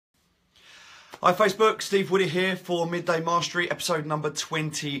Hi Facebook, Steve Woody here for Midday Mastery, episode number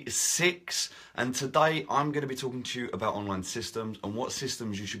 26. And today I'm going to be talking to you about online systems and what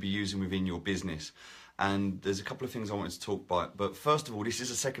systems you should be using within your business. And there's a couple of things I wanted to talk about. But first of all, this is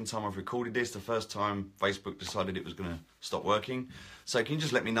the second time I've recorded this. The first time Facebook decided it was going to stop working. So can you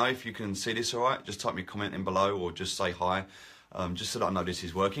just let me know if you can see this all right? Just type me a comment in below or just say hi, just so that I know this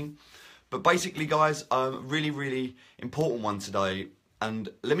is working. But basically guys, really important one today. And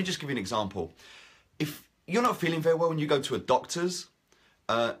let me just give you an example. If you're not feeling very well and you go to a doctor's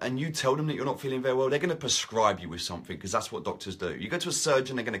and you tell them that you're not feeling very well, they're going to prescribe you with something because that's what doctors do. You go to a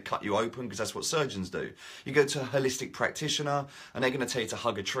surgeon, they're going to cut you open because that's what surgeons do. You go to a holistic practitioner and they're going to tell you to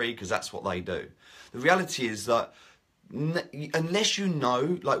hug a tree because that's what they do. The reality is that unless you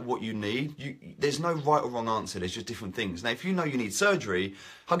know like what you need, there's no right or wrong answer. There's just different things. Now, if you know you need surgery,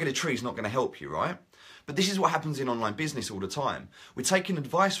 hugging a tree is not going to help you, right? But this is what happens in online business all the time. We're taking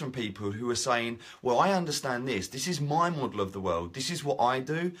advice from people who are saying, well, I understand this. This is my model of the world. This is what I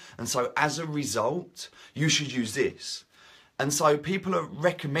do. And so as a result, you should use this. And so people are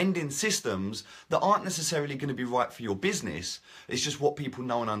recommending systems that aren't necessarily going to be right for your business. It's just what people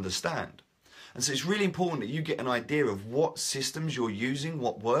know and understand. And so it's really important that you get an idea of what systems you're using,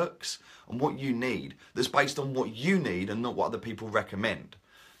 what works, and what you need. That's based on what you need and not what other people recommend.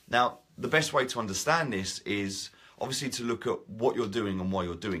 Now, the best way to understand this is obviously to look at what you're doing and why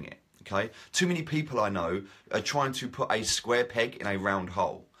you're doing it, okay? Too many people I know are trying to put a square peg in a round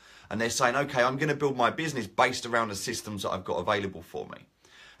hole. And they're saying, okay, I'm going to build my business based around the systems that I've got available for me.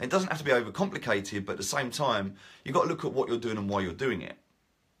 And it doesn't have to be overcomplicated, but at the same time, you've got to look at what you're doing and why you're doing it.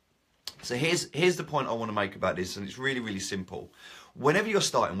 So here's the point I want to make about this, and it's really simple. Whenever you're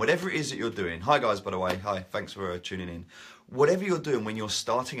starting, whatever it is that you're doing, hi guys, by the way, hi, thanks for tuning in. Whatever you're doing when you're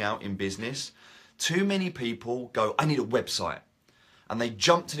starting out in business, too many people go, I need a website. And they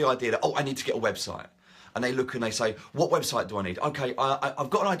jump to the idea that, oh, I need to get a website. And they look and they say, what website do I need? Okay, I've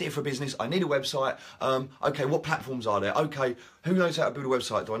got an idea for a business. I need a website. Okay, what platforms are there? Okay, who knows how to build a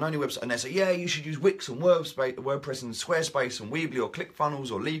website? Do I know any website? And they say, yeah, you should use Wix and WordPress and Squarespace and Weebly or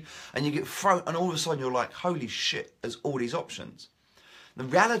ClickFunnels or Leave. And you get thrown, and all of a sudden you're like, holy shit, there's all these options. The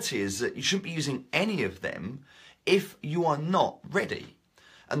reality is that you shouldn't be using any of them if you are not ready.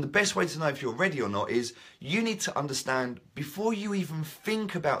 And the best way to know if you're ready or not is you need to understand, before you even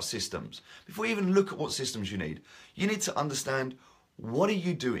think about systems, before you even look at what systems you need to understand, what are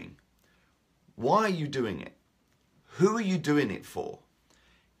you doing? Why are you doing it? Who are you doing it for?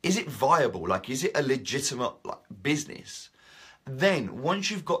 Is it viable? Like, is it a legitimate business? Then once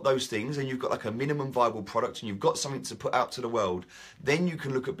you've got those things and you've got like a minimum viable product and you've got something to put out to the world, then you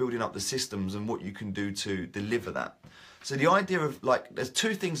can look at building up the systems and what you can do to deliver that. So the idea of, like, there's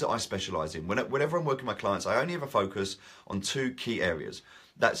two things that I specialize in. Whenever I'm working with my clients, I only ever focus on two key areas.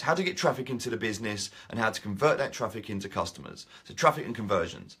 That's how to get traffic into the business and how to convert that traffic into customers. So traffic and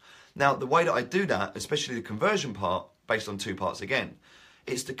conversions. Now, the way that I do that, especially the conversion part, based on two parts again,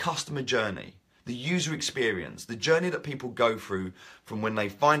 it's the customer journey, the user experience, the journey that people go through from when they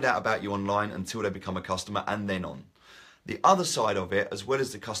find out about you online until they become a customer and then on. The other side of it, as well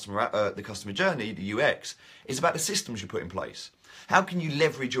as the customer journey, the UX, is about the systems you put in place. How can you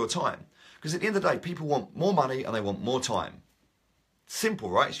leverage your time? Because at the end of the day, people want more money and they want more time.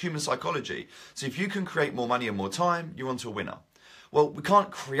 Simple, right? It's human psychology. So if you can create more money and more time, you're onto a winner. Well, we can't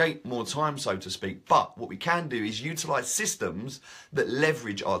create more time, so to speak, but what we can do is utilize systems that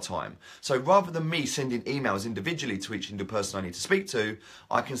leverage our time. So rather than me sending emails individually to each individual person I need to speak to,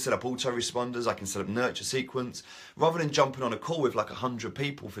 I can set up autoresponders, I can set up nurture sequence. Rather than jumping on a call with like 100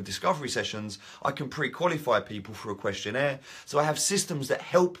 people for discovery sessions, I can pre-qualify people for a questionnaire. So I have systems that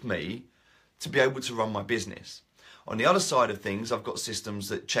help me to be able to run my business. On the other side of things, I've got systems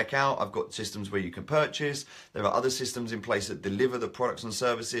that check out, I've got systems where you can purchase, there are other systems in place that deliver the products and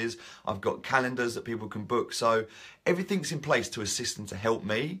services, I've got calendars that people can book, so everything's in place to assist and to help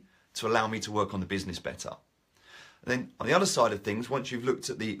me, to allow me to work on the business better. And then on the other side of things, once you've looked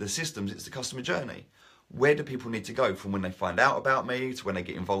at the systems, it's the customer journey. Where do people need to go from when they find out about me, to when they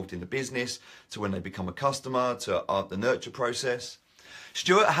get involved in the business, to when they become a customer, to the nurture process.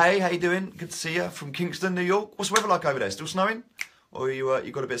 Stuart, hey, how you doing? Good to see you from Kingston, New York. What's the weather like over there? Still snowing? Or you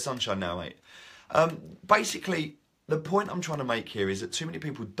got a bit of sunshine now, mate? Basically, the point I'm trying to make here is that too many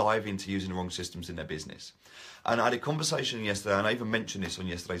people dive into using the wrong systems in their business. And I had a conversation yesterday, and I even mentioned this on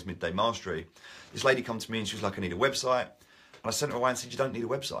yesterday's Midday Mastery. This lady come to me and she was like, I need a website. And I sent her away and said, you don't need a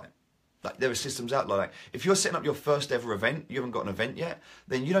website. Like, there are systems out like that. If you're setting up your first ever event, you haven't got an event yet,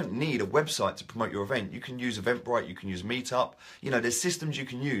 then you don't need a website to promote your event. You can use Eventbrite, you can use Meetup. You know, there's systems you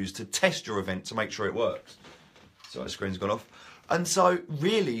can use to test your event to make sure it works. So the screen's gone off. And so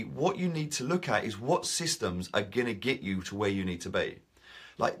really what you need to look at is what systems are going to get you to where you need to be.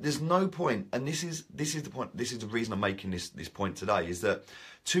 Like, there's no point, and this is the point, this is the reason I'm making this point today, is that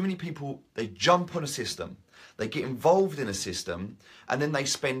too many people, they jump on a system, they get involved in a system, and then they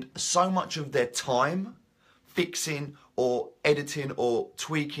spend so much of their time fixing or editing or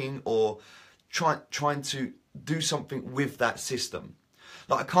tweaking or trying to do something with that system.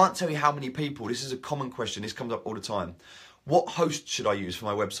 Like, I can't tell you how many people, this is a common question, this comes up all the time. What host should I use for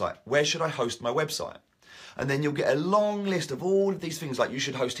my website? Where should I host my website? And then you'll get a long list of all of these things, like you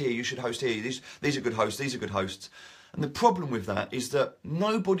should host here, you should host here, these are good hosts, these are good hosts. And the problem with that is that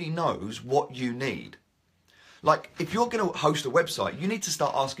nobody knows what you need. Like, if you're going to host a website, you need to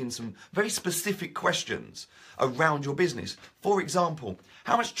start asking some very specific questions around your business. For example,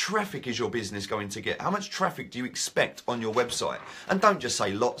 how much traffic is your business going to get? How much traffic do you expect on your website? And don't just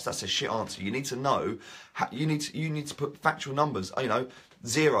say lots, that's a shit answer. You need to know, you need to put factual numbers,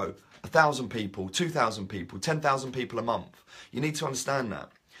 0, 1,000 people, 2,000 people, 10,000 people a month. You need to understand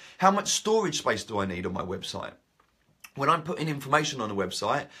that. How much storage space do I need on my website? When I'm putting information on a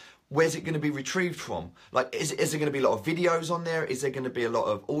website, where's it going to be retrieved from? Like, is there going to be a lot of videos on there? Is there going to be a lot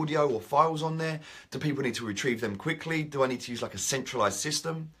of audio or files on there? Do people need to retrieve them quickly? Do I need to use like a centralized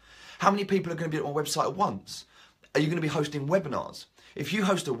system? How many people are going to be on my website at once? Are you going to be hosting webinars? If you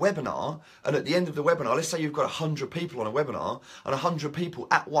host a webinar, and at the end of the webinar, let's say you've got 100 people on a webinar, and 100 people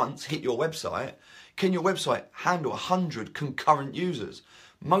at once hit your website, can your website handle 100 concurrent users?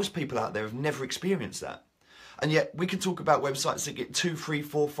 Most people out there have never experienced that. And yet we can talk about websites that get 2, 3,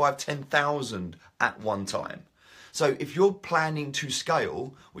 4, 5, 10,000 at one time. So if you're planning to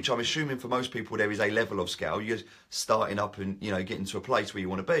scale, which I'm assuming for most people there is a level of scale, you're starting up and getting to a place where you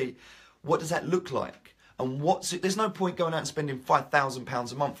want to be, what does that look like? And there's no point going out and spending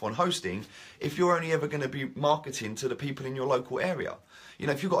 £5,000 a month on hosting if you're only ever going to be marketing to the people in your local area.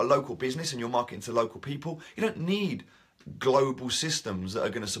 If you've got a local business and you're marketing to local people, you don't need global systems that are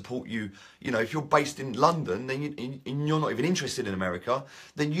going to support you. If you're based in London, then you're not even interested in America,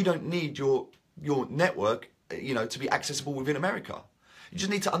 then you don't need your network, to be accessible within America. You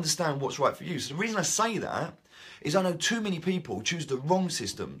just need to understand what's right for you. So the reason I say that is I know too many people choose the wrong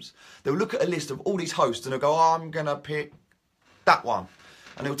systems. They'll look at a list of all these hosts and they'll go, oh, I'm going to pick that one.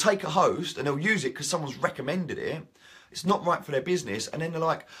 And they'll take a host and they'll use it because someone's recommended it. It's not right for their business. And then they're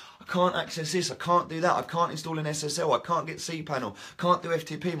like, I can't access this, I can't do that, I can't install an SSL, I can't get cPanel, can't do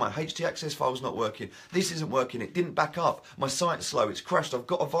FTP, my HT-access file's not working, this isn't working, it didn't back up, my site's slow, it's crashed, I've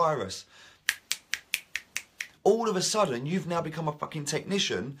got a virus. All of a sudden, you've now become a fucking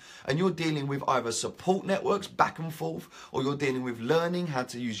technician and you're dealing with either support networks back and forth, or you're dealing with learning how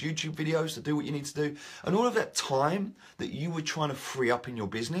to use YouTube videos to do what you need to do. And all of that time that you were trying to free up in your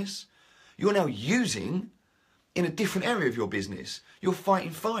business, you're now using in a different area of your business. You're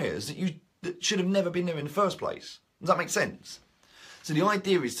fighting fires that should have never been there in the first place. Does that make sense? So the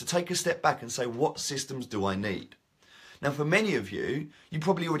idea is to take a step back and say, what systems do I need? Now, for many of you, you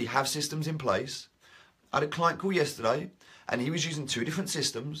probably already have systems in place. I had a client call yesterday and he was using 2 different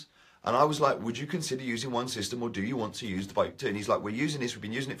systems, and I was like, would you consider using one system or do you want to use the both? And he's like, we're using this, we've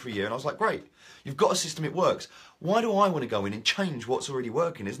been using it for a year. And I was like, great, you've got a system, it works. Why do I want to go in and change what's already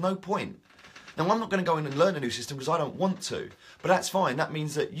working? There's no point. Now, I'm not going to go in and learn a new system because I don't want to, but that's fine. That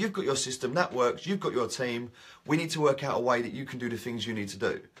means that you've got your system, that works, you've got your team. We need to work out a way that you can do the things you need to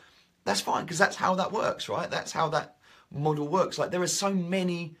do. That's fine, because that's how that works, right? That's how that model works. Like, there are so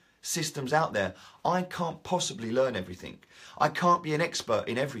many systems out there. I can't possibly learn everything. I can't be an expert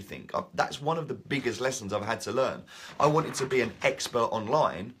in everything. That's one of the biggest lessons I've had to learn. I wanted to be an expert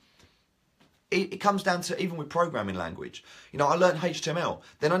online. It comes down to, even with programming language. I learned HTML,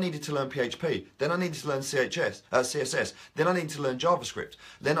 then I needed to learn PHP, then I needed to learn CSS, then I needed to learn JavaScript.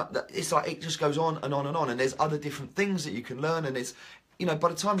 It's like, it just goes on and on and on, and there's other different things that you can learn, and it's, by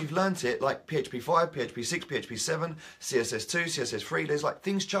the time you've learned it, like PHP 5, PHP 6, PHP 7, CSS 2, CSS 3, there's like,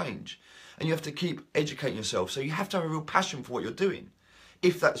 things change, and you have to keep educating yourself. So you have to have a real passion for what you're doing.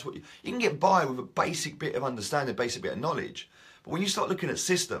 If that's what you can get by with a basic bit of understanding, basic bit of knowledge. But when you start looking at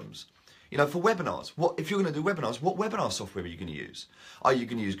systems, for webinars, if you're going to do webinars, what webinar software are you going to use? Are you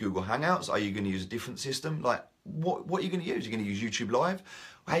going to use Google Hangouts? Are you going to use a different system? Like, what are you going to use? You're going to use YouTube Live?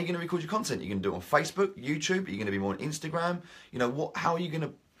 How are you going to record your content? You're going to do it on Facebook, YouTube? Are you going to be more on Instagram? How are you going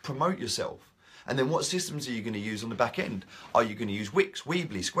to promote yourself? And then what systems are you going to use on the back end? Are you going to use Wix,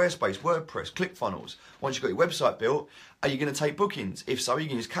 Weebly, Squarespace, WordPress, ClickFunnels? Once you've got your website built, are you going to take bookings? If so, are you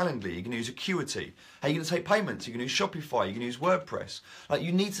going to use Calendly? Are you going to use Acuity? How are you going to take payments? Are you going to use Shopify? Are you going to use WordPress? Like,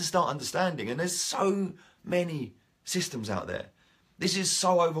 you need to start understanding. And there's so many systems out there. This is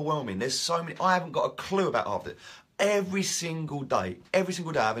so overwhelming. There's so many. I haven't got a clue about half of it. every single day I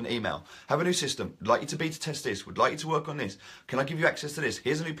have an email. Have a new system. Would like you to beta test this. Would like you to work on this. Can I give you access to this?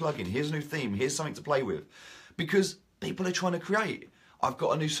 Here's a new plugin. Here's a new theme. Here's something to play with. Because people are trying to create. I've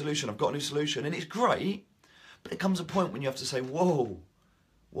got a new solution. I've got a new solution. And it's great. But there comes a point when you have to say, whoa.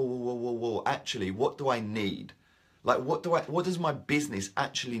 Actually, what do I need? Like, what does my business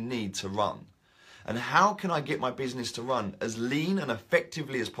actually need to run? And how can I get my business to run as lean and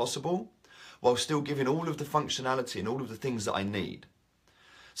effectively as possible while still giving all of the functionality and all of the things that I need?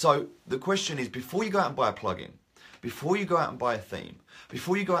 So the question is, before you go out and buy a plugin, before you go out and buy a theme,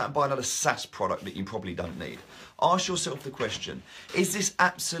 before you go out and buy another SaaS product that you probably don't need, ask yourself the question, is this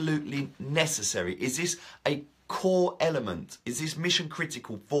absolutely necessary? Is this a core element? Is this mission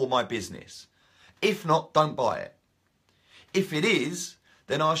critical for my business? If not, don't buy it. If it is,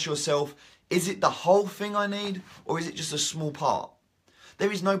 then ask yourself, is it the whole thing I need, or is it just a small part?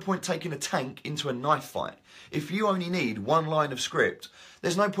 There is no point taking a tank into a knife fight. If you only need one line of script,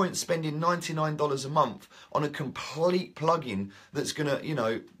 there's no point spending $99 a month on a complete plugin that's gonna,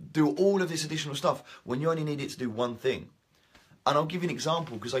 do all of this additional stuff when you only need it to do one thing. And I'll give you an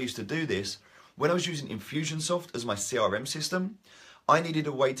example, because I used to do this. When I was using Infusionsoft as my CRM system, I needed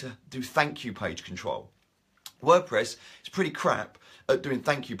a way to do thank you page control. WordPress is pretty crap at doing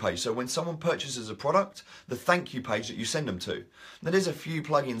thank you page. So when someone purchases a product, the thank you page that you send them to. Now there's a few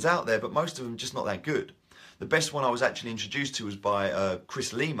plugins out there, but most of them just not that good. The best one I was actually introduced to was by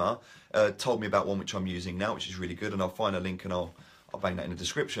Chris Lima, told me about one which I'm using now, which is really good, and I'll find a link and I'll bang that in the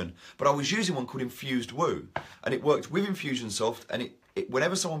description. But I was using one called Infused Woo, and it worked with Infusionsoft, and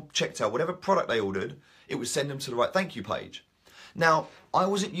whenever someone checked out whatever product they ordered, it would send them to the right thank you page. Now, I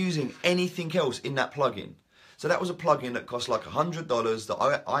wasn't using anything else in that plugin. So that was a plugin that cost like $100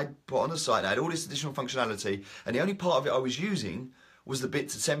 that I put on the site. It had all this additional functionality, and the only part of it I was using was the bit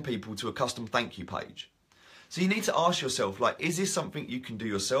to send people to a custom thank you page. So you need to ask yourself, like, is this something you can do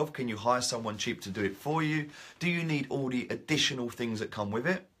yourself? Can you hire someone cheap to do it for you? Do you need all the additional things that come with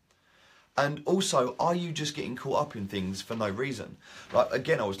it? And also, are you just getting caught up in things for no reason? Like,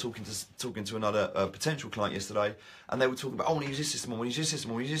 again, I was talking to another potential client yesterday, and they were talking about, oh, I want to use this system, I want to use this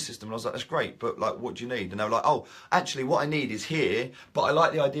system, I want to use this system. And I was like, that's great, but like, what do you need? And they were like, oh, actually, what I need is here, but I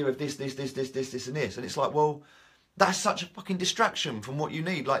like the idea of this, and this. And it's like, well, that's such a fucking distraction from what you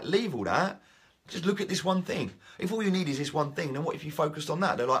need. Like, leave all that. Just look at this one thing. If all you need is this one thing, then what if you focused on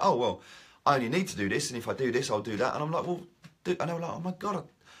that? They're like, oh, well, I only need to do this, and if I do this, I'll do that. And I'm like, well, and they were like, oh my God,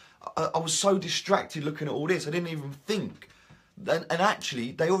 I was so distracted looking at all this, I didn't even think. And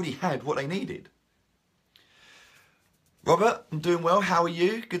actually, they already had what they needed. Robert, I'm doing well. How are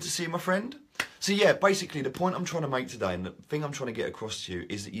you? Good to see you, my friend. So yeah, basically the point I'm trying to make today, and the thing I'm trying to get across to you,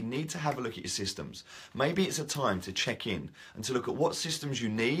 is that you need to have a look at your systems. Maybe it's a time to check in and to look at what systems you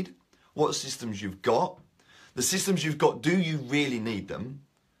need, what systems you've got. The systems you've got, do you really need them?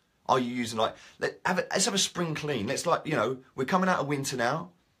 Are you using, like, let's have a spring clean. Let's, like, we're coming out of winter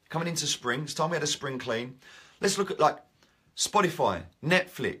now. Coming into spring, it's time we had a spring clean. Let's look at, like, Spotify,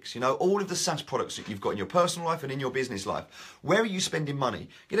 Netflix, all of the SaaS products that you've got in your personal life and in your business life. Where are you spending money?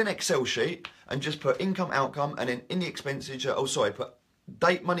 Get an Excel sheet and just put income, outcome, and then in the expenditure, put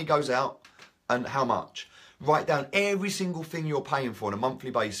date money goes out and how much. Write down every single thing you're paying for on a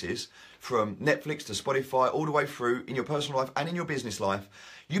monthly basis, from Netflix to Spotify, all the way through in your personal life and in your business life.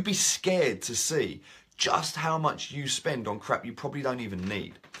 You'd be scared to see just how much you spend on crap you probably don't even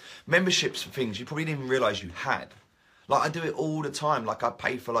need. Memberships for things you probably didn't even realise you had. Like, I do it all the time. Like, I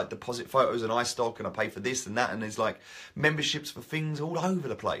pay for, like, deposit photos and iStock, and I pay for this and that, and there's, like, memberships for things all over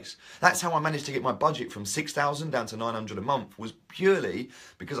the place. That's how I managed to get my budget from $6,000 down to $900 a month, was purely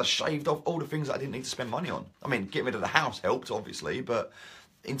because I shaved off all the things that I didn't need to spend money on. I mean, getting rid of the house helped, obviously, but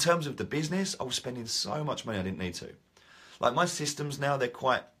in terms of the business, I was spending so much money I didn't need to. Like, my systems now, they're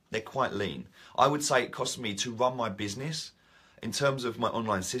quite lean. I would say it costs me to run my business, in terms of my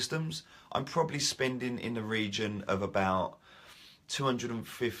online systems, I'm probably spending in the region of about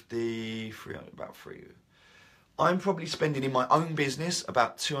 250, 300, about three. I'm probably spending in my own business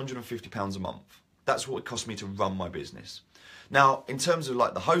about £250 a month. That's what it costs me to run my business. Now, in terms of,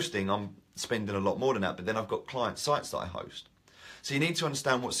 like, the hosting, I'm spending a lot more than that, but then I've got client sites that I host. So you need to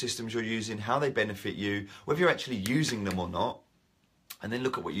understand what systems you're using, how they benefit you, whether you're actually using them or not, and then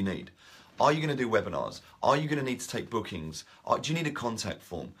look at what you need. Are you going to do webinars? Are you going to need to take bookings? Do you need a contact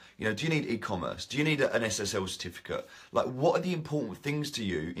form? Do you need e-commerce? Do you need an SSL certificate? Like, what are the important things to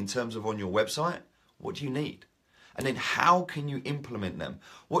you in terms of on your website? What do you need? And then how can you implement them?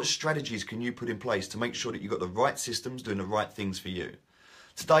 What strategies can you put in place to make sure that you've got the right systems doing the right things for you?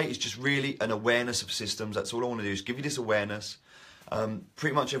 Today is just really an awareness of systems. That's all I want to do, is give you this awareness.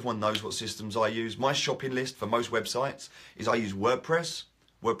 Pretty much everyone knows what systems I use. My shopping list for most websites is I use WordPress,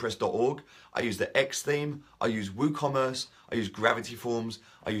 WordPress.org. I use the X theme. I use WooCommerce. I use Gravity Forms.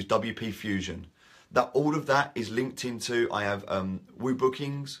 I use WP Fusion. All of that is linked into, I have Woo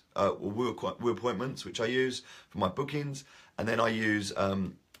Bookings, or Woo Appointments, which I use for my bookings. And then I use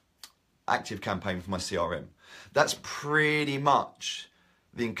ActiveCampaign for my CRM. That's pretty much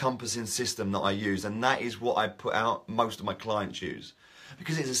the encompassing system that I use, and that is what I put out most of my clients use,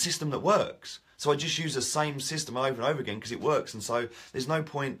 because it's a system that works. So I just use the same system over and over again because it works, and so there's no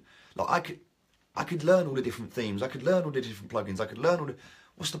point. Like I could learn all the different themes, I could learn all the different plugins, I could learn all the.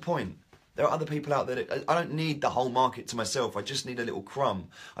 What's the point? There are other people out there that I don't need the whole market to myself. I just need a little crumb.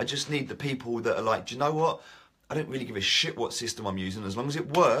 I just need the people that are like, do you know what? I don't really give a shit what system I'm using, as long as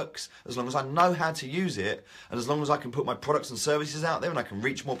it works, as long as I know how to use it, and as long as I can put my products and services out there and I can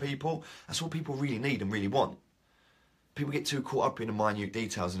reach more people. That's all people really need and really want. People get too caught up in the minute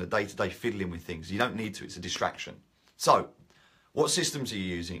details and the day-to-day fiddling with things. You don't need to, it's a distraction. So, what systems are you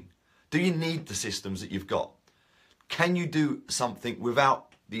using? Do you need the systems that you've got? Can you do something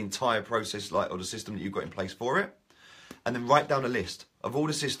without the entire process or the system that you've got in place for it? And then write down a list of all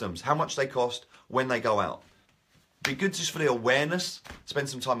the systems, how much they cost, when they go out. Be good just for the awareness. Spend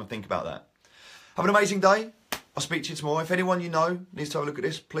some time and think about that. Have an amazing day. I'll speak to you tomorrow. If anyone you know needs to have a look at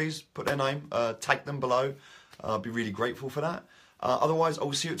this, please put their name, tag them below. I'll be really grateful for that. Otherwise, I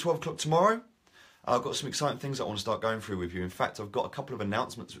will see you at 12 o'clock tomorrow. I've got some exciting things I want to start going through with you. In fact, I've got a couple of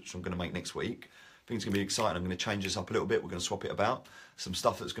announcements which I'm going to make next week. I think it's going to be exciting. I'm going to change this up a little bit. We're going to swap it about. Some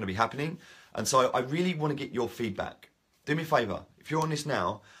stuff that's going to be happening. And so I really want to get your feedback. Do me a favour. If you're on this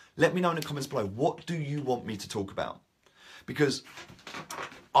now, let me know in the comments below, what do you want me to talk about? Because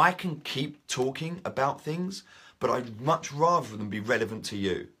I can keep talking about things, but I'd much rather them be relevant to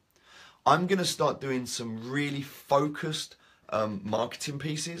you. I'm going to start doing some really focused marketing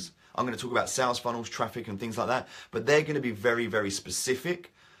pieces. I'm going to talk about sales funnels, traffic and things like that, but they're going to be very, very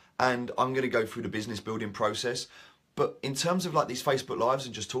specific, and I'm going to go through the business building process. But in terms of like these Facebook Lives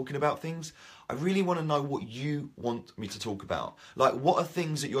and just talking about things, I really want to know what you want me to talk about. Like, what are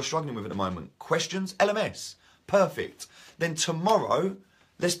things that you're struggling with at the moment? Questions? LMS. Perfect. Then tomorrow,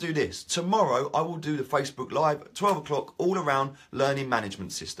 let's do this. Tomorrow, I will do the Facebook Live at 12 o'clock all around learning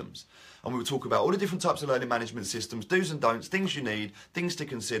management systems. And we will talk about all the different types of learning management systems, do's and don'ts, things you need, things to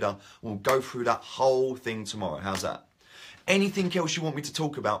consider. We'll go through that whole thing tomorrow. How's that? Anything else you want me to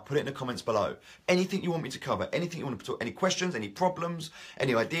talk about, put it in the comments below. Anything you want me to cover, anything you want to talk, any questions, any problems,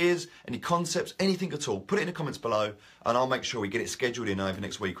 any ideas, any concepts, anything at all, put it in the comments below, and I'll make sure we get it scheduled in over the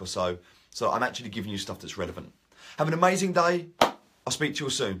next week or so. So I'm actually giving you stuff that's relevant. Have an amazing day. I'll speak to you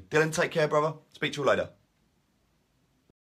all soon. Dylan, take care, brother. Speak to you all later.